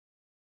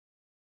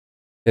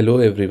Hello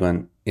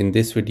everyone. In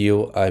this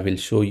video, I will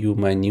show you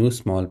my new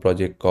small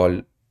project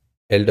called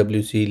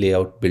LWC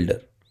Layout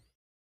Builder.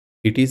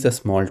 It is a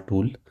small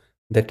tool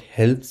that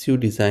helps you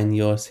design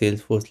your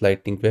Salesforce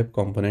Lightning Web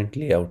Component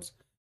layouts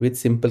with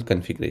simple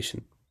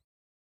configuration.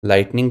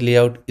 Lightning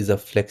Layout is a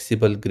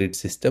flexible grid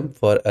system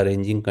for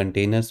arranging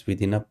containers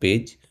within a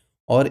page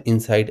or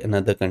inside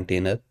another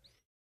container,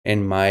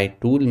 and my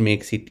tool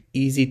makes it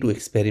easy to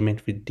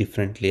experiment with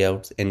different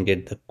layouts and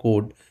get the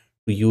code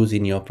to use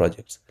in your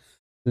projects.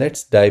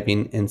 Let's dive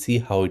in and see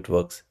how it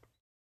works.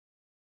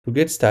 To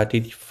get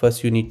started,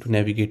 first you need to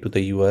navigate to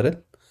the URL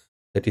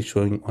that is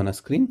showing on a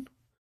screen.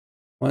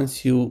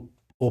 Once you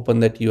open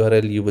that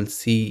URL, you will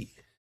see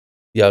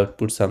the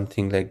output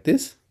something like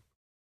this.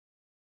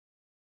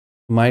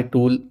 My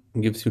tool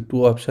gives you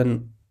two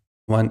options.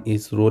 One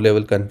is row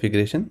level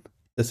configuration.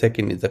 The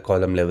second is the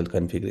column level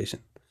configuration.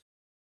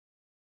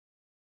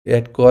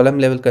 At column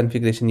level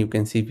configuration, you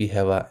can see we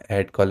have a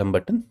add column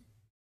button.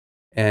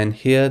 And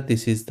here,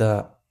 this is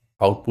the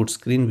output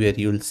screen where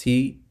you will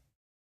see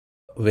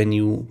when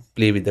you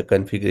play with the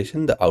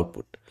configuration, the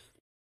output.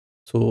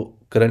 So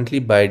currently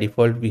by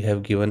default, we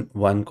have given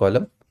one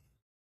column.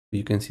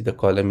 You can see the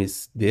column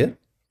is there.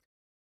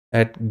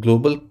 At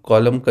global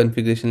column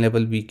configuration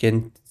level, we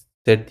can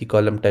set the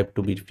column type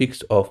to be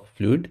fixed or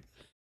fluid,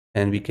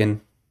 and we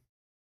can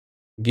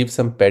give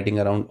some padding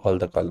around all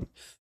the column.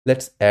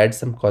 Let's add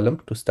some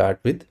column to start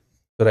with.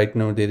 So right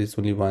now there is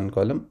only one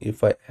column.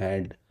 If I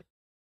add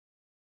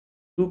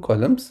two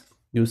columns,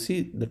 you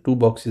see the two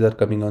boxes are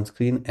coming on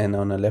screen, and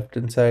on the left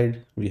hand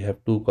side we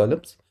have two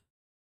columns.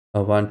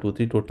 One, two,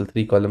 three, total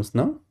three columns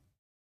now.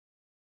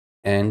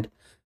 And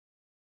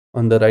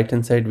on the right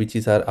hand side, which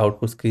is our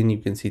output screen, you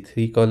can see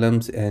three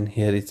columns, and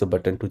here is the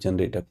button to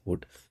generate a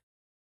code.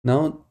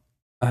 Now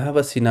I have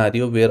a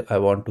scenario where I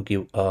want to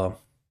give a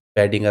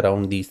padding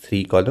around these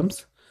three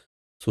columns.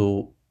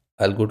 So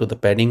I'll go to the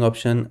padding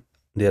option.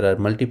 There are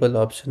multiple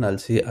options. I'll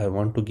say I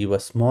want to give a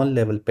small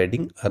level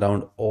padding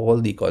around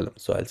all the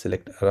columns. So I'll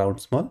select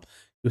around small.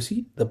 You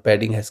see the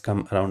padding has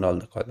come around all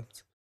the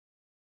columns.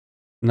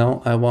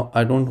 Now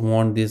I don't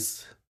want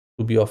this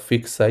to be of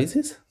fixed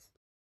sizes.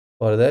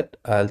 For that,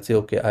 I'll say,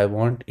 okay, I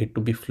want it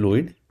to be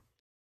fluid,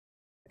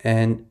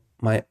 and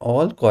my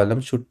all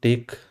columns should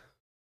take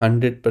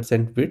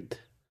 100% width,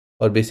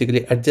 or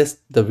basically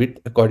adjust the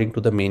width according to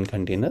the main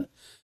container.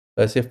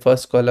 So I say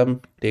first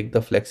column, take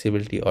the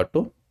flexibility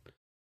auto.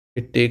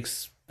 It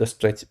takes the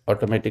stretch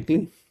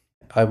automatically.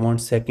 I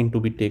want second to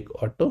be take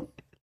auto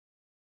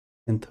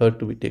and third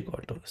to be take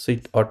auto. So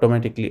it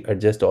automatically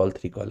adjusts all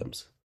three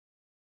columns.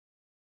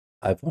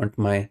 I want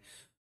my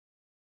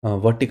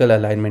vertical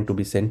alignment to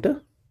be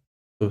center.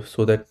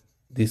 So that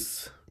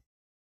this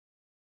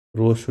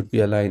row should be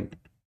aligned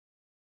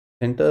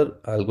center.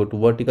 I'll go to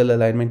vertical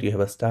alignment. You have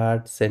a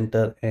start,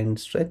 center, and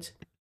stretch.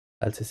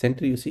 I'll say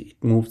center. You see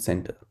it moves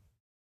center.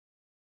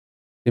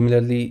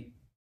 Similarly,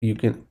 you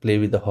can play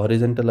with the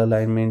horizontal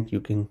alignment.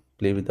 You can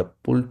play with the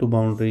pull to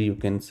boundary. You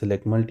can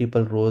select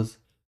multiple rows.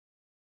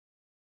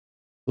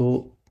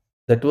 So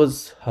that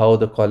was how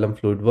the column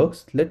fluid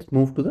works. Let's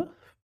move to the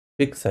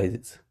fixed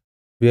sizes,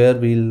 where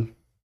we'll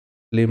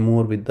play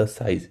more with the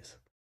sizes.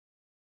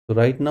 So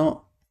right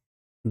now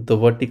the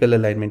vertical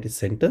alignment is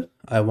center.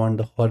 I want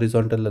the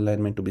horizontal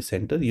alignment to be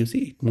center. You see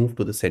it moved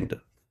to the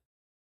center.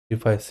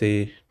 If I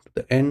say to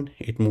the end,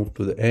 it moved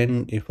to the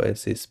end. If I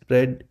say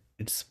spread,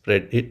 it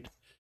spread it.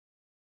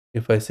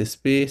 If I say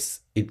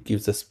space, it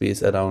gives a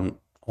space around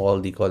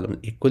all the columns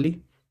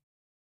equally.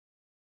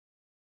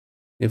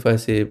 If I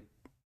say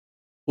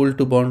pull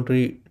to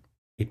boundary,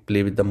 it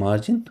play with the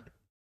margin,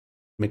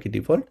 make it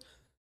default.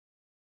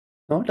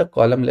 Now at a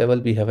column level,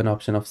 we have an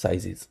option of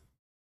sizes.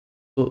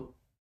 So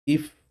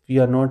if we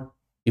are not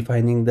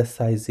defining the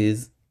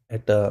sizes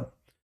at a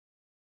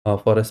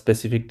for a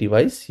specific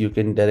device, you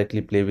can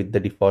directly play with the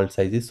default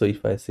sizes. So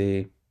if I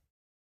say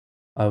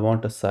I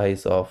want a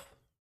size of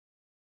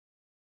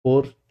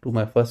 4 to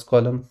my first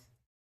column,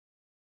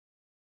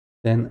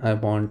 then I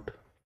want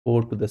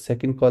 4 to the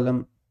second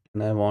column,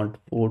 and I want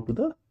 4 to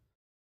the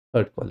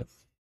third column,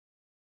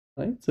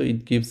 right? So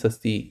it gives us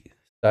the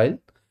style,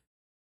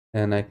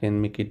 and I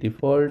can make it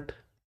default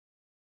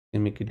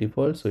and make it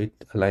default so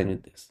it align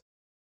with this.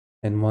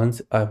 And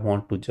once I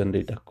want to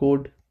generate a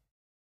code,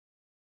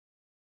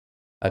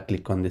 I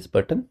click on this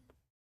button.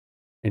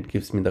 It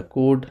gives me the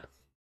code.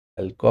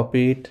 I'll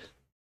copy it.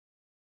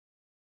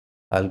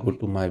 I'll go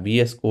to my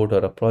VS Code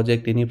or a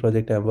project, any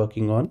project I'm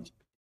working on,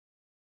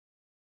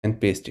 and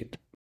paste it.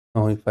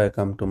 Now if I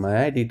come to my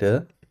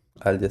editor,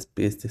 I'll just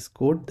paste this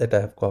code that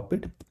I have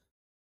copied.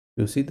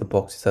 You see the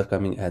boxes are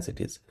coming as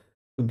it is.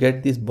 To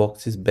get these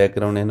boxes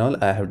background and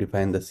all, I have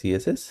defined the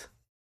CSS,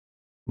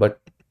 but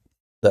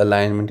the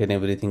alignment and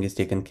everything is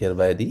taken care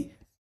by the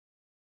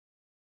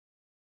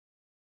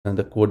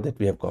code that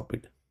we have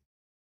copied.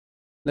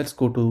 Let's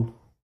go to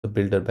the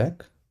builder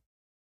back.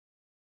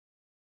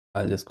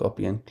 I'll just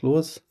copy and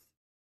close.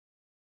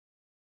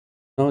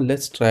 Now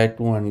let's try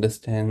to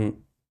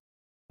understand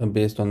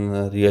based on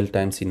a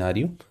real-time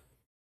scenario.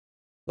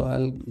 So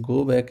I'll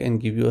go back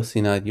and give you a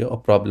scenario, a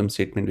problem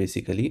statement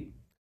basically.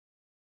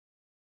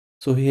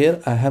 So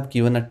here I have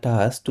given a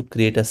task to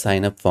create a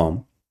sign up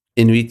form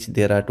in which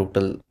there are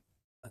total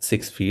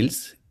 6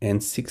 fields,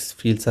 and 6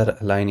 fields are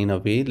aligned in a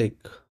way like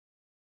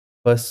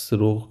first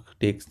row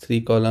takes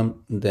 3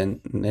 column,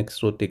 then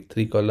next row take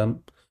 3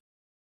 column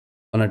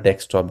on a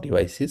desktop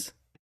devices.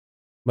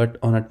 But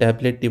on a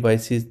tablet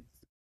devices,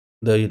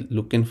 the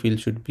look and feel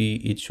should be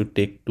it should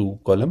take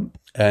 2 column,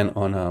 and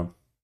on a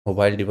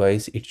mobile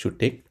device it should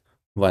take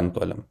 1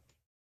 column.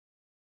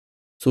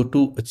 So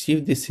to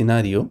achieve this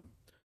scenario,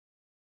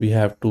 we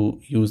have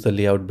to use the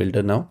layout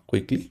builder now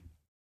quickly.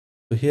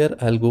 So here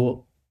I'll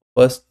go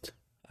first,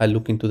 I'll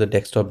look into the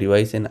desktop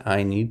device and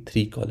I need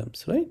 3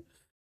 columns, right?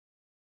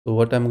 So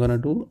what I'm gonna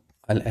do,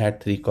 I'll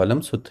add 3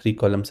 columns. So 3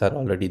 columns are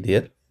already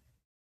there.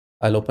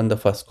 I'll open the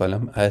first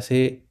column. I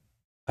say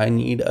I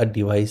need a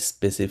device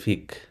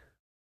specific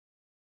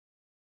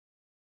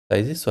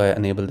sizes. So I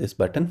enable this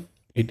button.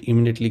 It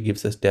immediately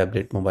gives us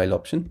tablet mobile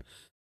option.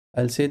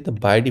 I'll say the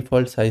by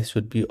default size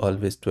should be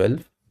always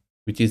 12,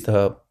 which is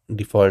the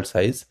default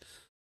size.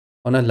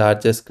 On a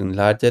larger screen,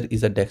 larger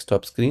is a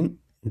desktop screen.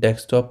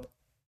 Desktop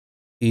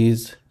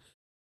is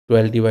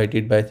 12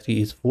 divided by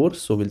 3 is 4.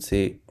 So we'll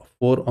say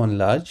 4 on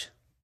large.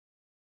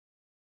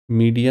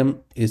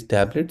 Medium is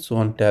tablet. So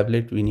on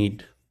tablet we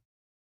need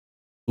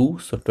 2.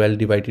 So 12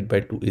 divided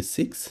by 2 is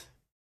 6.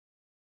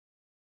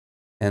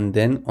 And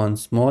then on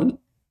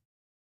small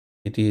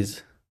it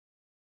is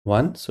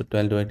 1. So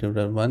 12 divided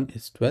by 1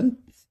 is 12.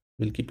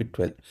 We'll keep it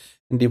 12.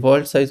 And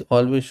default size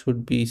always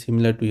should be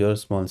similar to your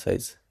small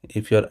size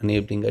if you're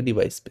enabling a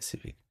device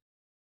specific.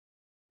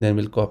 Then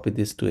we'll copy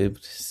this to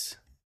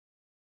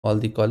all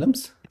the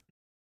columns.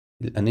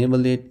 We'll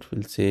enable it.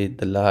 We'll say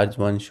the large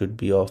one should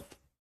be of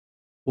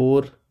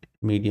 4,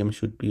 medium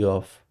should be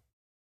of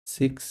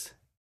 6,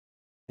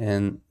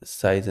 and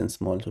size and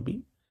small should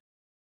be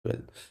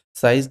 12.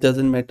 Size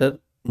doesn't matter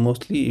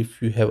mostly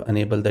if you have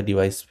enabled the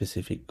device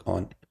specific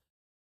on.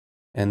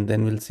 And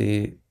then we'll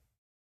say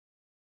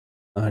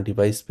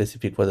device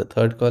specific for the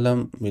third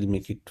column. We'll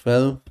make it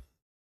 12.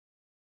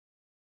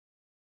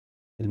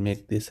 We'll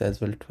make this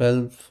as well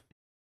 12.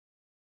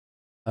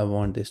 I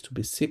want this to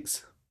be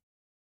 6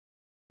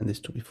 and this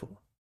to be 4.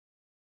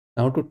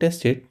 Now to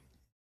test it,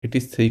 it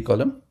is 3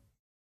 column,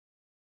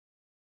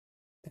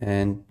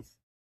 and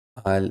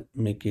I'll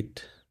make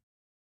it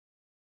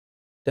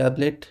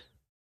tablet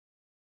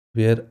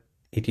where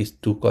it is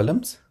 2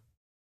 columns,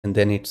 and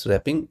then it's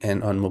wrapping,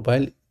 and on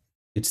mobile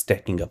it's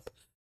stacking up.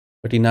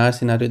 But in our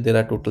scenario there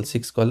are total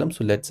 6 columns,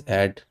 so let's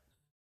add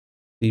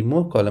 3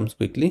 more columns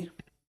quickly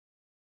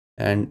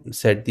and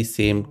set the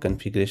same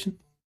configuration.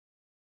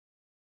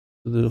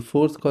 So the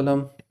fourth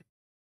column,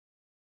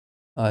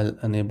 I'll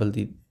enable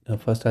the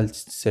first I'll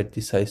set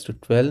the size to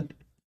 12,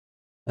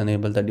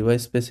 enable the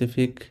device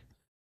specific,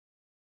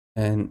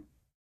 and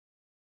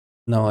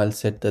now I'll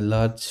set the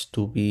large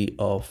to be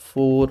of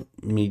 4,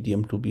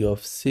 medium to be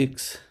of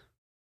 6.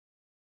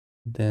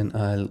 Then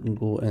I'll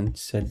go and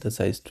set the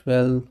size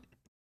 12,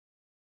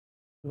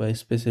 device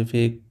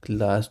specific,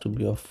 large to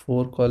be of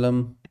 4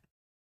 column,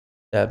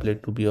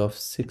 tablet to be of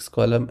 6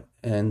 column,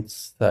 and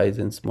size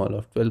and small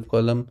of 12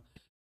 column.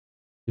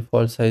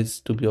 Default size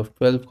to be of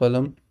 12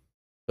 column,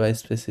 device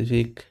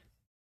specific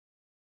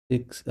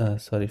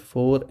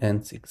 4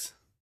 and 6.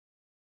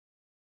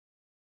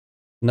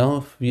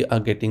 Now we are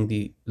getting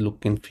the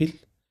look and feel.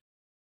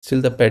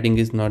 Still the padding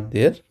is not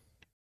there.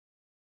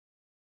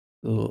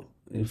 So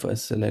if I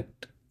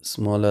select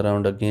small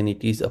around again,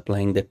 it is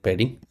applying that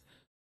padding.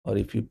 Or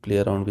if you play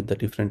around with the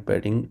different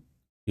padding,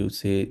 you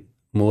say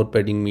more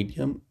padding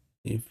medium.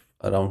 If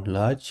around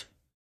large,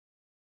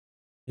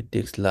 it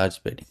takes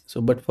large padding.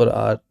 So but for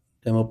our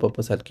demo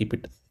purpose, I'll keep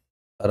it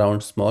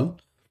around small.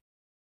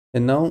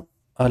 And now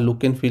our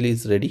look and feel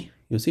is ready.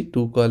 You see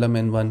 2 column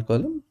and 1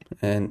 column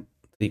and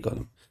 3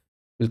 column.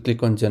 We'll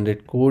click on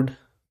generate code.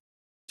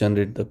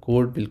 Generate the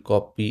code. We'll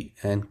copy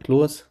and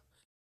close.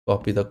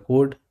 Copy the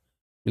code.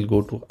 We'll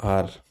go to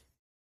our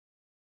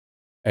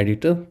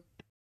editor,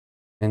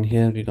 and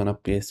here we're gonna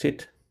paste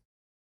it.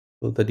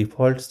 So the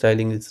default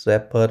styling is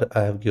wrapper.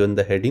 I have given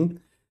the heading.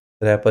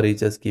 Wrapper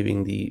is just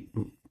giving the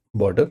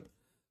border.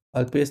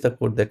 I'll paste the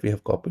code that we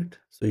have copied,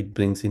 so it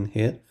brings in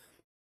here.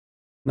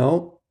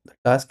 Now the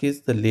task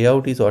is the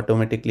layout is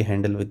automatically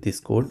handled with this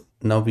code.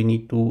 Now we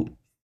need to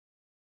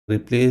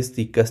replace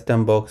the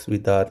custom box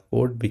with our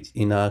code, which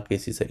in our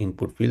case is an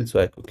input field.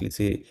 So I quickly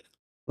say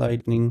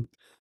lightning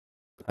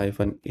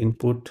hyphen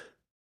input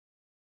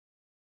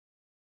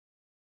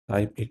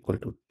type equal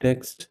to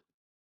text,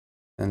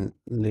 and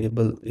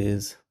label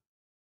is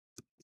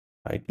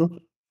title.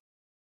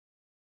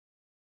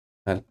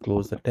 I'll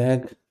close the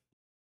tag.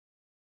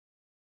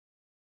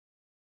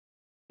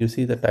 You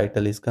see the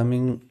title is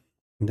coming.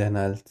 Then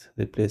I'll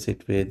replace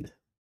it with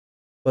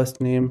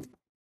first name,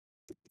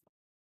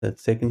 the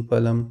second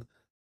column.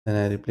 Then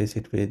I replace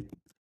it with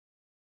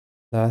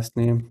last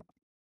name.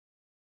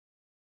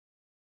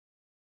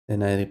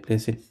 Then I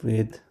replace it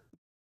with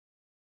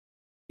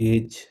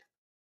age.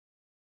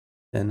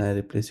 Then I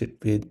replace it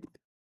with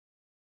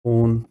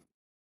phone,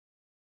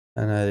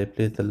 and I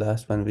replace the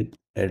last one with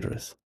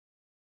address.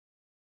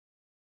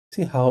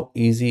 See how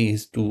easy it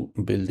is to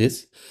build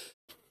this.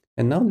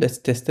 And now let's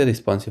test the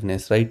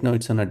responsiveness. Right now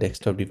it's on a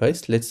desktop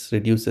device. Let's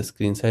reduce the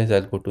screen size.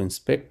 I'll go to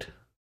inspect.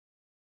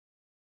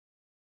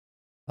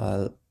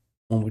 I'll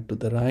move it to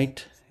the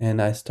right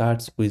and I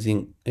start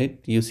squeezing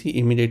it. You see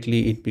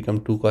immediately it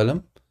become 2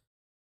 column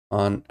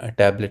on a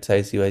tablet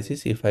size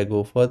devices. If I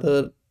go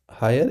further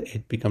higher,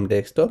 it become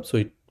desktop, so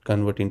it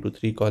convert into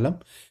 3 column.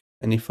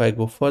 And if I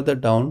go further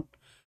down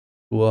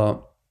to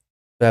a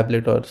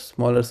tablet or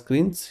smaller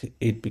screens,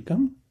 it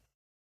become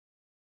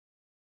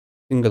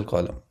single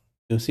column.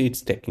 You see it's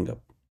stacking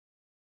up.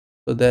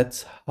 So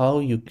that's how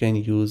you can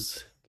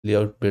use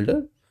layout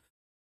builder.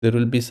 There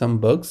will be some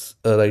bugs.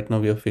 Right now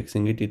we are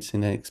fixing it. It's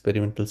in an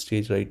experimental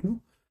stage right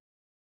now.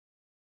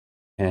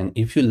 And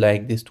if you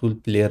like this tool,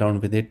 play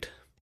around with it.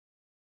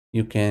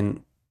 You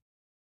can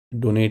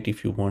donate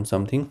if you want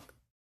something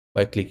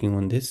by clicking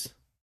on this.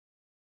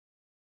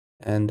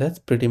 And that's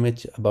pretty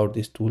much about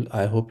this tool.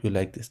 I hope you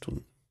like this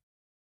tool.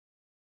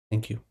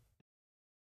 Thank you.